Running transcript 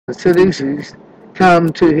Sadducees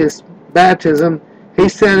come to his baptism, he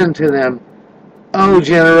said unto them, O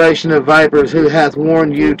generation of vipers, who hath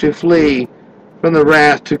warned you to flee from the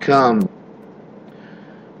wrath to come?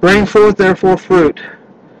 Bring forth therefore fruit,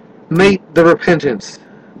 meet for repentance.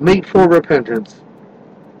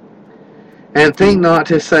 And think not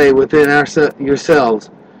to say within yourselves,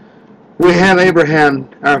 We have Abraham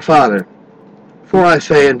our father. For I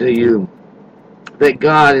say unto you, that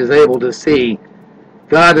God is able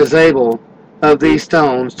of these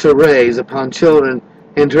stones to raise upon children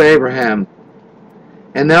unto Abraham.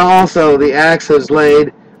 And now also the axe is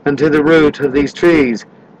laid unto the root of these trees.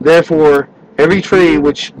 Therefore every tree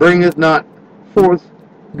which bringeth not forth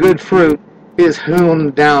good fruit is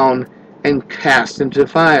hewn down and cast into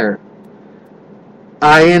fire.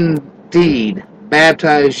 I indeed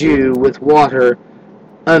baptize you with water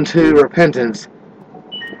unto repentance,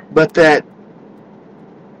 but he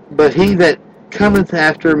that cometh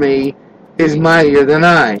after me is mightier than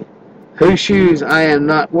I, whose shoes I am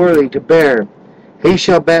not worthy to bear. He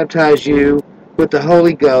shall baptize you with the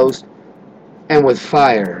Holy Ghost and with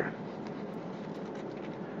fire.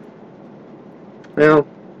 Well,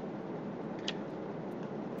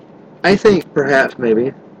 I think perhaps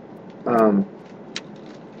maybe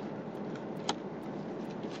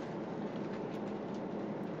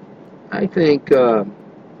I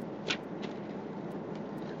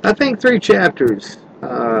think 3 chapters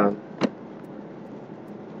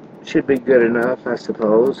should be good enough, I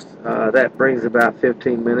suppose. That brings about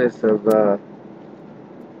 15 minutes of, I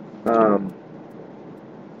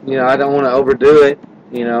don't want to overdo it,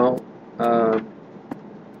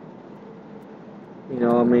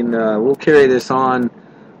 we'll carry this on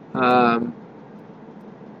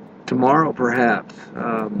tomorrow, perhaps.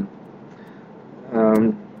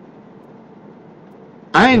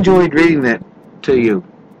 I enjoyed reading that to you,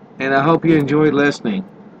 and I hope you enjoyed listening.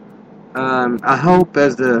 I hope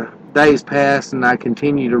as the days pass and I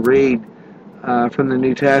continue to read from the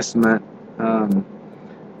New Testament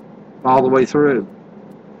all the way through.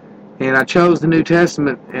 And I chose the New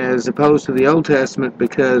Testament as opposed to the Old Testament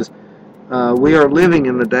because we are living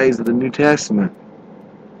in the days of the New Testament.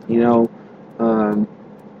 The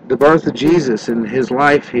birth of Jesus and his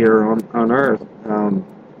life here on earth,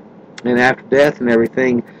 and after death and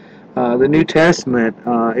everything. The New Testament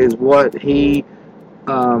is what he,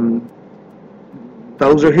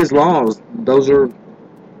 those are his laws.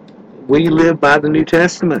 We live by the New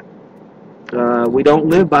Testament. We don't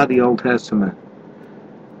live by the Old Testament.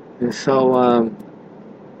 And so,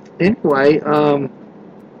 anyway,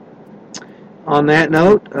 on that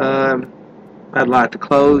note, I'd like to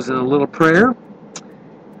close in a little prayer,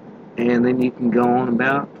 and then you can go on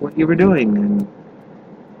about what you were doing. And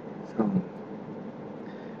so,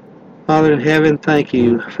 Father in heaven, thank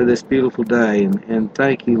you for this beautiful day, and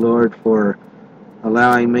thank you, Lord, for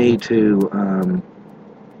allowing me to,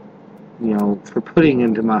 for putting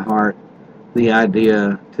into my heart the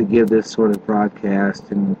idea to give this sort of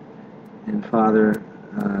broadcast. And Father,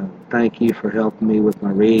 thank you for helping me with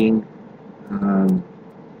my reading,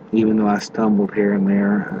 even though I stumbled here and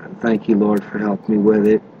there. Thank you, Lord, for helping me with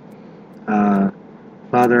it.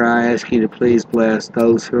 Father, I ask you to please bless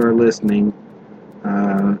those who are listening,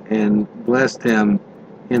 and bless them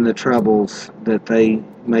in the troubles that they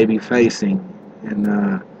may be facing. And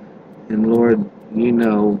Lord, you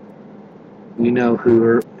know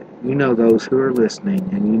those who are listening,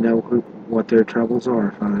 and you know what their troubles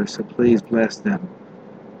are, Father. So please bless them,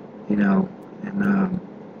 and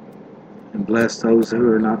bless those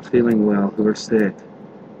who are not feeling well, who are sick.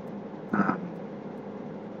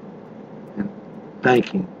 And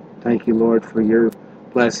thank you, Lord, for your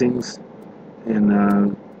blessings,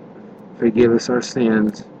 and forgive us our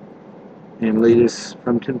sins and lead us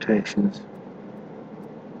from temptations.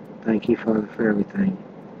 Thank you, Father, for everything.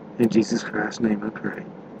 In Jesus Christ's name I pray.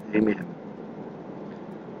 Amen.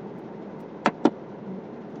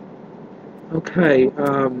 Okay,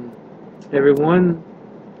 everyone,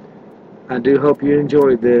 I do hope you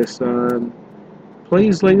enjoyed this.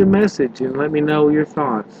 Please leave a message and let me know your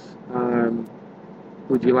thoughts.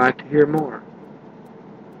 Would you like to hear more?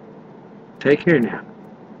 Take care now.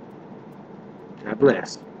 God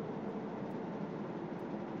bless.